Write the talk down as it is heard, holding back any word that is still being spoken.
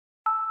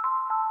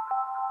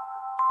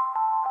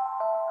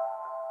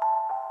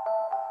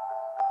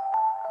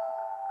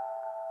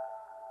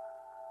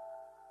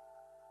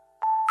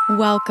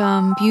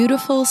Welcome,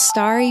 beautiful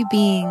starry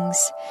beings,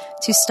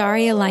 to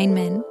Starry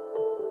Alignment,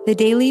 the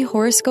daily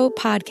horoscope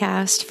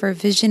podcast for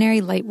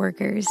visionary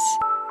lightworkers.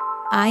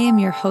 I am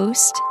your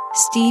host,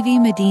 Stevie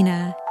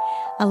Medina,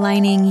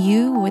 aligning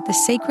you with the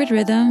sacred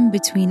rhythm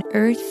between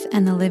earth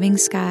and the living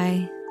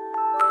sky.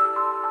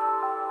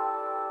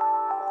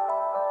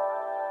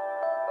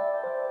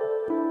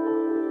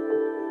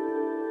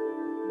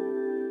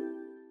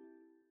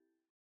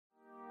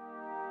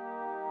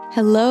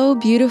 Hello,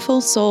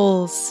 beautiful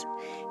souls.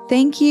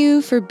 Thank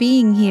you for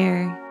being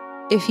here.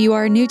 If you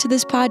are new to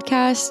this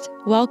podcast,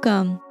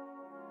 welcome.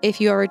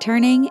 If you are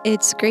returning,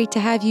 it's great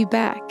to have you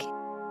back.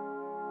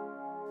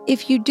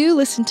 If you do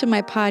listen to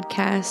my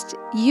podcast,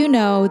 you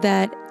know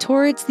that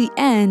towards the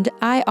end,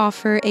 I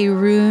offer a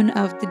rune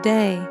of the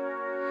day.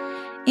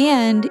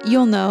 And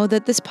you'll know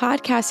that this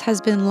podcast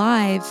has been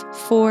live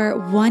for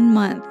 1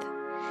 month.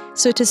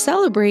 So to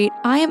celebrate,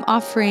 I am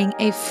offering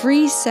a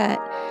free set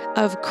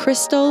of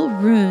crystal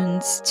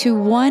runes to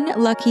one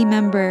lucky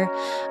member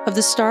of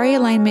the Starry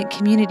Alignment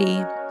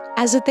community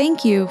as a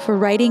thank you for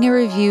writing a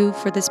review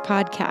for this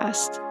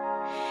podcast.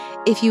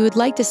 If you would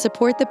like to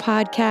support the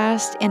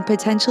podcast and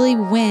potentially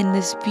win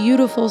this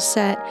beautiful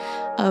set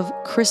of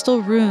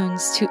crystal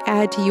runes to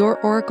add to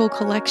your Oracle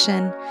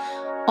collection,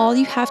 all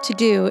you have to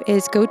do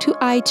is go to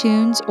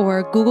iTunes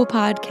or Google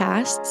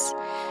Podcasts,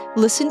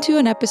 listen to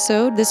an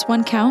episode, this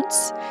one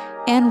counts,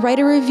 and write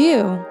a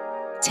review.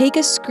 Take a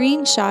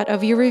screenshot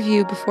of your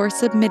review before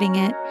submitting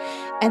it,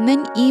 and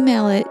then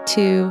email it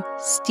to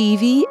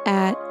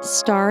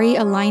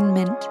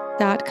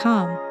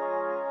stevie@starryalignment.com.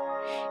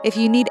 If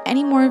you need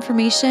any more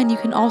information, you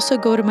can also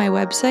go to my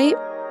website,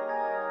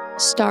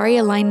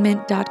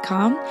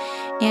 starryalignment.com,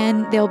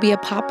 and there'll be a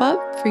pop-up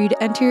for you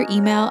to enter your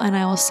email, and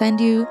I will send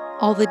you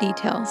all the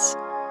details.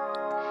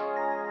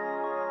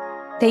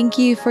 Thank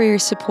you for your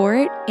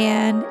support,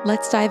 and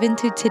let's dive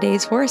into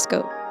today's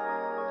horoscope.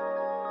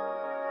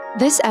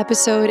 This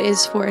episode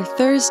is for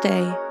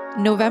Thursday,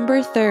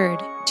 November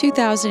 3rd,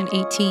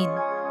 2018.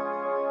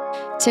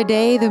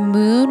 Today, the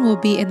moon will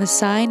be in the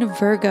sign of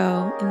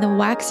Virgo in the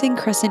waxing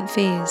crescent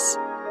phase.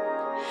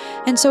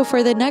 And so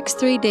for the next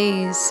 3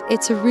 days,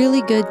 it's a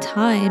really good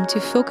time to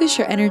focus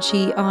your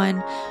energy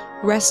on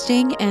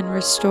resting and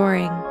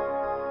restoring.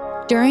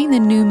 During the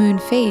new moon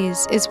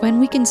phase is when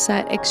we can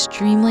set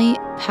extremely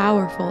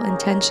powerful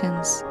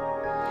intentions.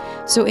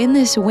 So in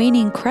this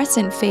waning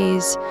crescent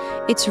phase,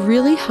 it's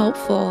really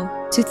helpful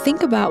to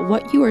think about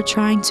what you are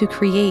trying to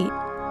create,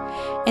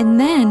 and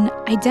then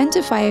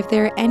identify if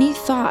there are any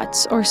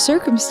thoughts or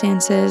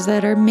circumstances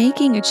that are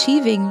making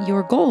achieving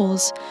your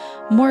goals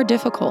more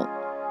difficult.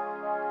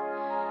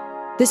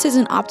 This is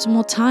an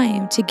optimal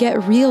time to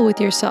get real with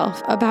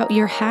yourself about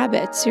your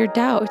habits, your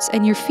doubts,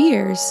 and your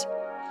fears,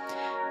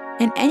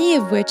 and any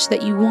of which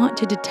that you want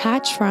to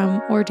detach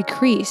from or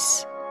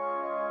decrease.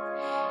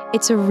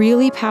 It's a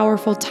really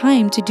powerful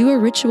time to do a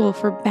ritual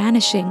for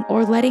banishing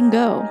or letting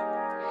go.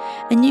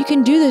 And you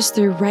can do this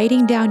through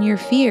writing down your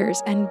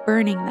fears and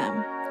burning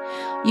them.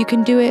 You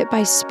can do it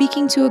by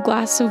speaking to a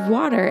glass of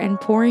water and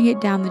pouring it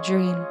down the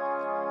drain.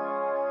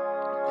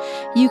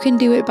 You can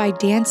do it by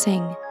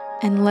dancing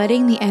and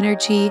letting the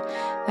energy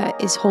that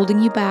is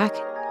holding you back,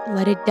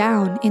 let it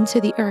down into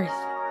the earth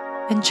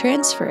and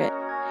transfer it.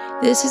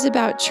 This is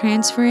about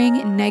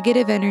transferring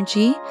negative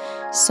energy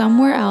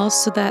somewhere else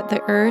so that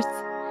the earth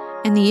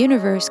and the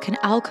universe can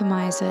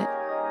alchemize it.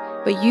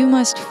 But you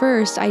must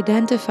first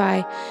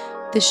identify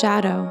the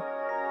shadow.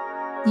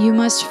 You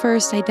must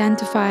first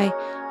identify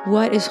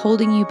what is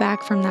holding you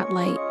back from that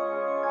light,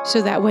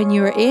 so that when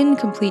you are in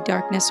complete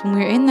darkness, when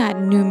we're in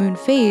that new moon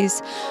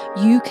phase,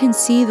 you can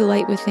see the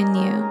light within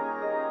you,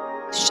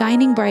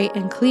 shining bright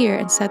and clear,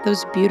 and set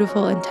those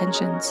beautiful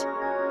intentions.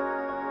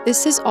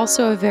 This is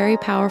also a very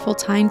powerful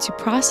time to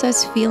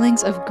process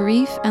feelings of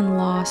grief and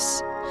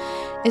loss,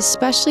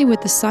 especially with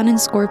the sun in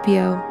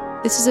Scorpio.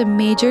 This is a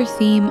major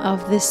theme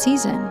of this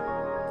season.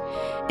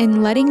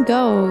 In letting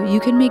go, you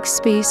can make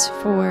space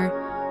for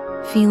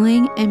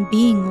feeling and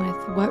being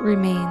with what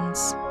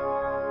remains.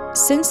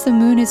 Since the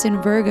moon is in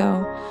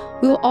Virgo,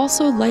 we will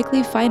also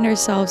likely find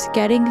ourselves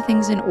getting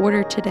things in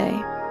order today.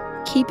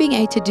 Keeping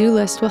a to-do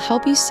list will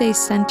help you stay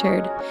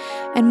centered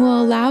and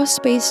will allow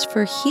space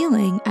for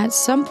healing at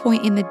some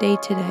point in the day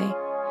today.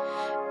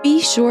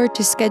 Be sure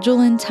to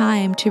schedule in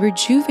time to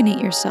rejuvenate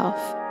yourself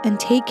and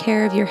take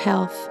care of your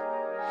health.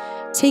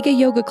 Take a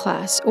yoga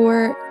class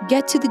or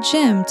get to the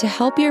gym to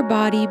help your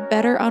body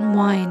better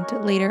unwind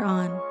later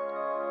on.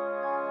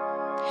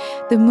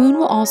 The moon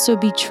will also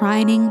be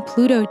trining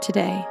Pluto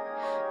today,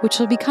 which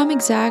will become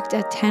exact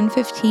at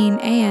 10:15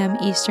 a.m.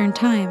 Eastern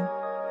Time.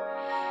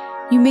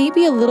 You may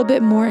be a little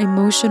bit more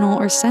emotional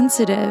or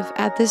sensitive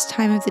at this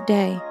time of the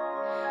day,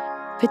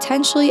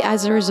 potentially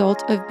as a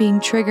result of being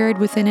triggered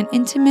within an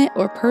intimate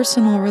or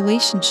personal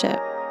relationship.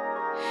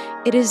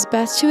 It is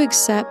best to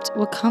accept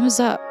what comes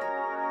up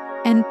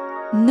and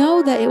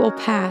know that it will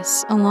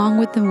pass along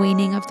with the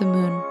waning of the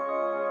moon.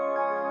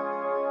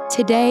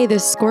 Today, the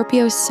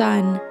Scorpio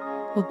sun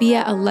will be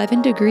at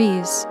 11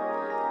 degrees,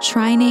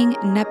 trining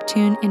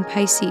Neptune in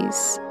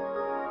Pisces.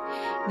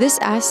 This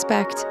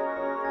aspect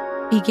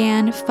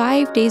began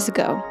 5 days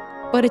ago,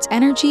 but its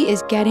energy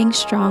is getting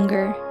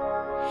stronger.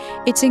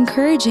 It's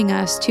encouraging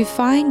us to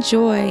find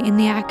joy in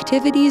the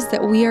activities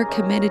that we are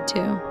committed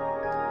to.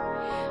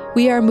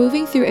 We are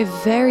moving through a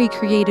very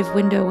creative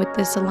window with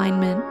this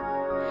alignment.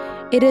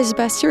 It is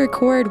best to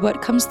record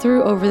what comes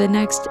through over the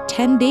next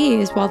 10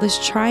 days while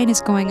this trine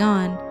is going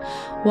on,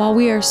 while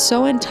we are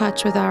so in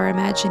touch with our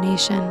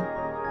imagination.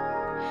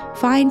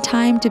 Find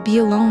time to be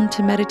alone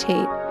to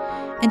meditate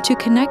and to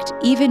connect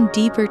even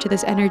deeper to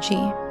this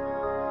energy.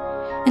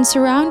 And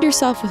surround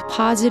yourself with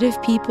positive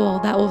people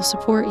that will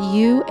support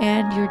you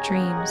and your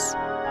dreams.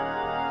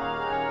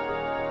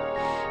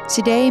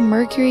 Today,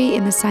 Mercury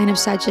in the sign of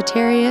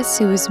Sagittarius,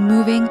 who is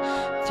moving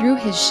through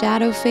his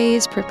shadow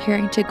phase,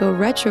 preparing to go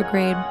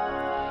retrograde,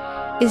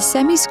 is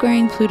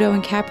semi-squaring Pluto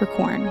in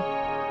Capricorn.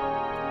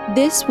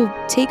 This will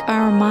take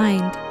our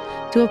mind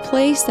to a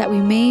place that we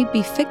may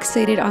be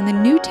fixated on the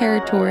new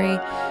territory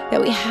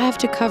that we have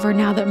to cover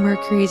now that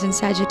Mercury is in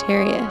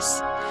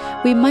Sagittarius.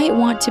 We might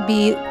want to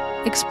be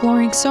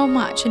exploring so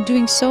much and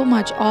doing so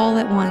much all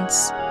at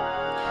once.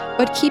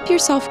 But keep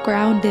yourself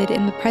grounded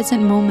in the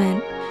present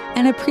moment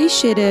and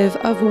appreciative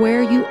of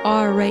where you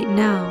are right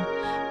now,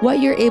 what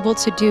you're able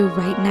to do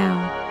right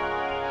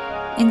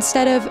now.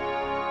 Instead of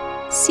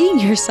seeing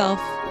yourself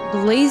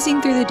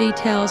blazing through the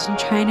details and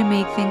trying to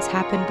make things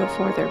happen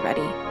before they're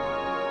ready.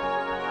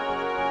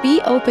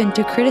 Be open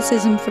to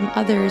criticism from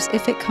others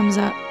if it comes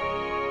up.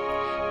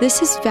 This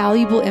is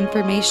valuable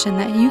information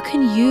that you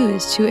can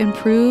use to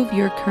improve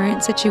your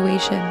current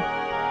situation.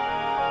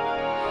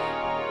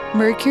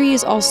 Mercury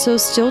is also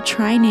still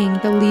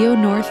trining the Leo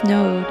North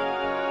Node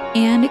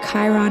and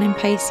Chiron in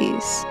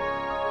Pisces.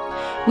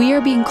 We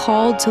are being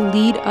called to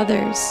lead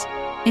others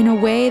in a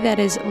way that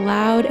is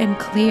loud and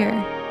clear.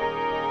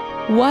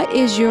 What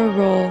is your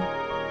role,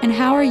 and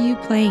how are you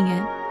playing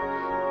it?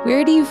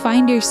 Where do you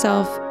find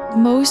yourself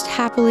most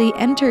happily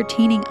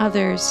entertaining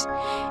others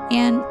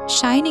and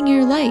shining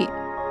your light?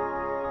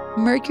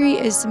 Mercury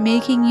is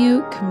making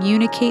you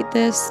communicate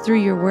this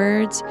through your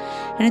words,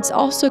 and it's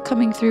also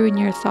coming through in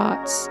your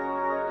thoughts.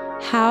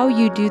 How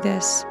you do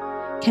this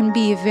can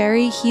be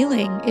very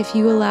healing if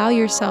you allow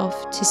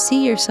yourself to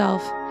see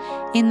yourself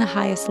in the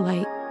highest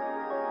light.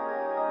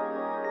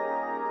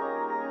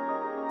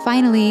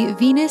 Finally,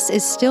 Venus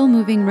is still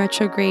moving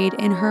retrograde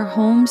in her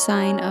home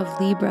sign of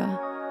Libra.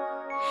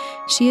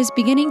 She is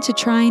beginning to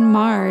trine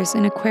Mars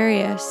in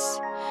Aquarius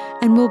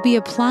and will be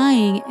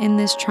applying in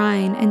this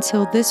trine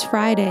until this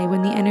Friday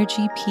when the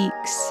energy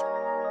peaks.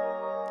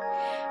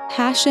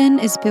 Passion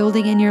is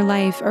building in your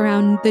life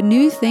around the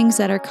new things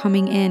that are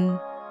coming in.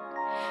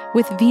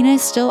 With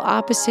Venus still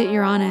opposite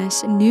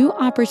Uranus, new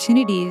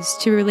opportunities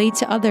to relate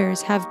to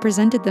others have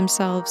presented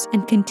themselves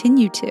and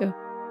continue to.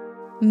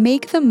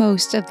 Make the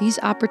most of these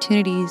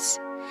opportunities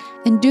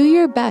and do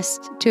your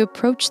best to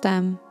approach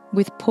them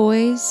with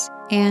poise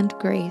and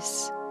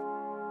grace.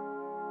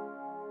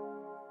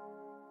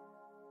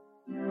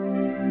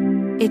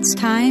 It's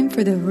time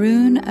for the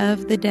rune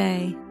of the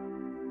day.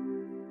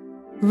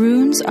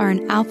 Runes are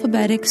an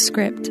alphabetic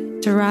script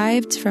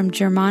derived from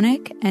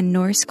Germanic and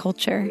Norse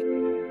culture.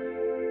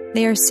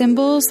 They are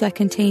symbols that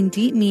contain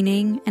deep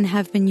meaning and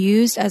have been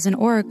used as an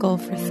oracle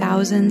for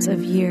thousands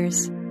of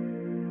years.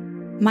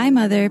 My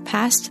mother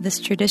passed this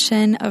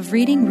tradition of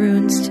reading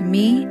runes to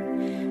me,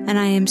 and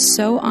I am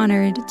so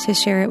honored to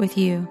share it with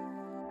you.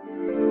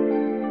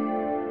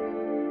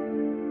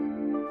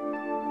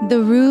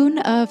 The rune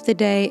of the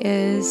day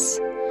is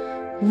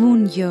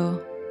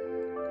Runyo,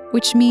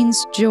 which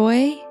means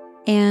joy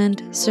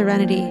and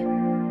serenity.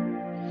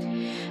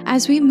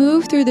 As we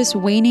move through this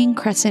waning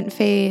crescent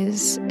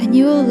phase and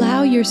you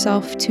allow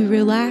yourself to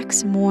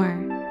relax more,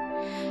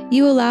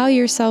 you allow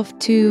yourself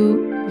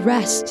to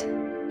rest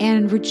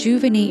and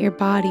rejuvenate your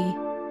body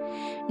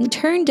and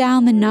turn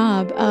down the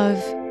knob of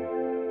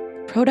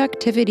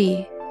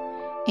productivity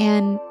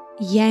and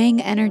yang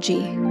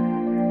energy.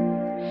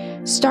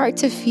 Start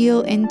to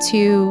feel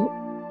into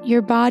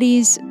your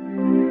body's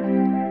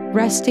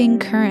resting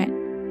current.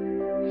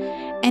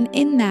 And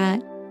in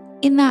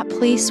that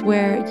place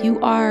where you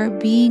are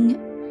being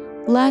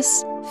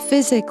less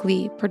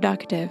physically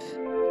productive,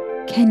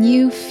 can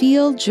you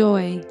feel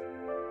joy?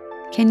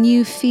 Can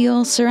you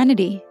feel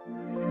serenity?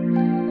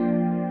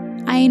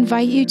 I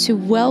invite you to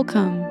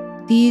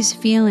welcome these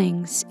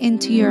feelings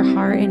into your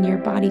heart and your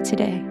body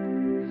today.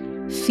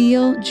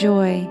 Feel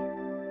joy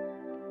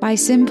by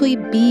simply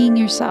being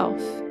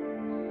yourself,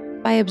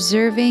 by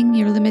observing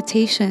your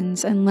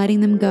limitations and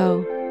letting them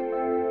go.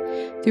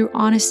 Through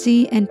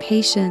honesty and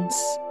patience,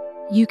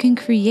 you can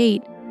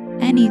create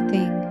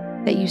anything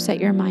that you set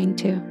your mind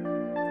to.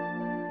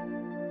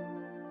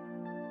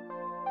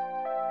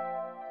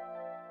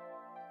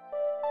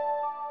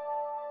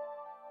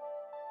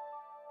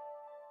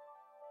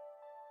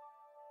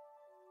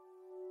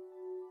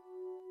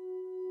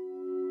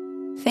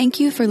 Thank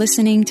you for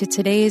listening to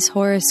today's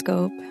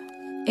horoscope.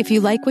 If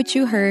you like what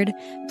you heard,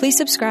 please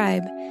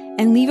subscribe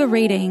and leave a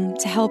rating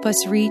to help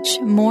us reach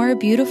more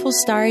beautiful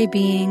starry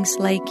beings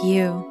like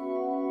you.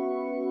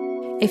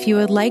 If you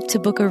would like to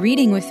book a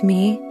reading with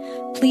me,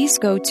 please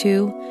go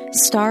to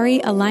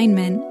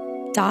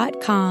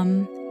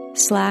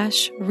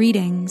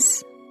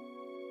starryalignment.com/readings.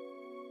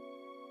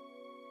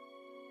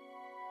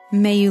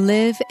 May you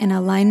live in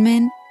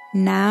alignment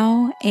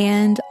now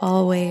and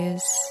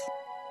always.